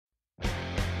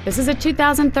This is a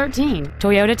 2013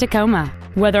 Toyota Tacoma.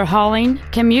 Whether hauling,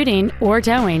 commuting, or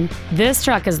towing, this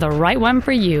truck is the right one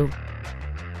for you.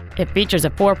 It features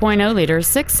a 4.0-liter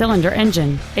six-cylinder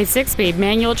engine, a six-speed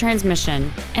manual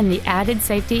transmission, and the added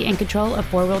safety and control of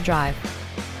four-wheel drive.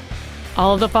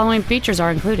 All of the following features are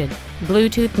included: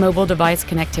 Bluetooth mobile device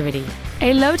connectivity,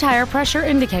 a low tire pressure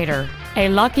indicator, a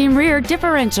locking rear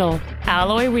differential,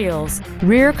 alloy wheels,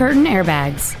 rear curtain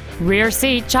airbags, rear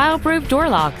seat child-proof door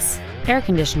locks, air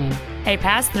conditioning, a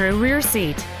pass-through rear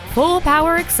seat, full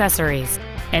power accessories,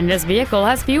 and this vehicle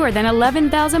has fewer than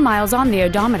 11,000 miles on the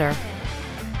odometer.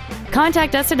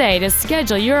 Contact us today to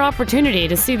schedule your opportunity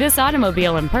to see this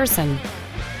automobile in person.